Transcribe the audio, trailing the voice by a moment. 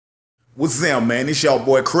What's up, man? It's y'all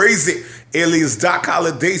boy Krazy, alias Doc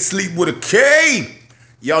Holiday, sleep with a K.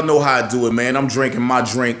 Y'all know how I do it, man. I'm drinking my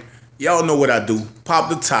drink. Y'all know what I do. Pop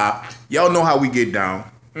the top. Y'all know how we get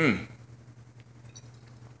down.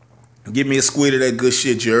 Give me a squid of that good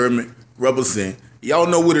shit, you heard me? Represent. Y'all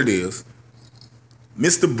know what it is.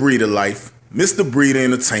 Mr. Breeder Life, Mr. Breeder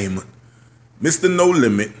Entertainment, Mr. No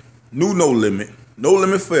Limit, New No Limit, No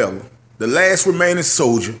Limit Forever, the last remaining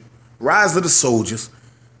soldier, Rise of the Soldiers,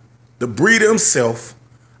 the breeder himself.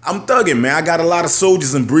 I'm thugging, man. I got a lot of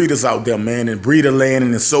soldiers and breeders out there, man, in breeder land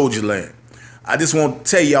and in soldier land. I just want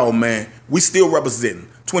to tell y'all, man, we still representing.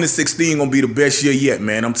 2016 gonna be the best year yet,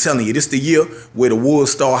 man. I'm telling you, this the year where the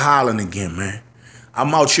wolves start howling again, man.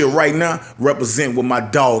 I'm out here right now representing with my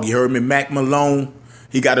dog, you heard me, Mack Malone.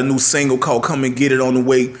 He got a new single called Come and Get It on the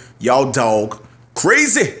way. Y'all dog.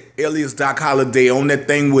 Krazy, alias Doc Holiday, on that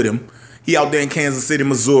thing with him. He out there in Kansas City,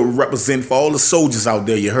 Missouri, representing for all the soldiers out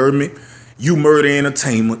there, you heard me? Umirta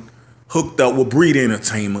Entertainment, hooked up with Breeder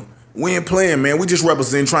Entertainment. We ain't playing, man. We just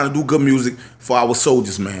represent, trying to do good music for our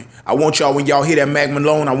soldiers, man. I want y'all, when y'all hear that Mack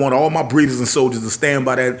Malone, I want all my breeders and soldiers to stand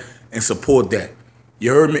by that and support that.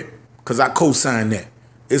 You heard me? Because I co-sign that.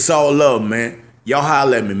 It's all love, man. Y'all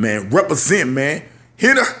holler at me, man. Represent, man.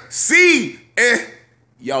 Hit a C.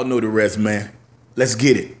 Y'all know the rest, man. Let's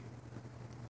get it.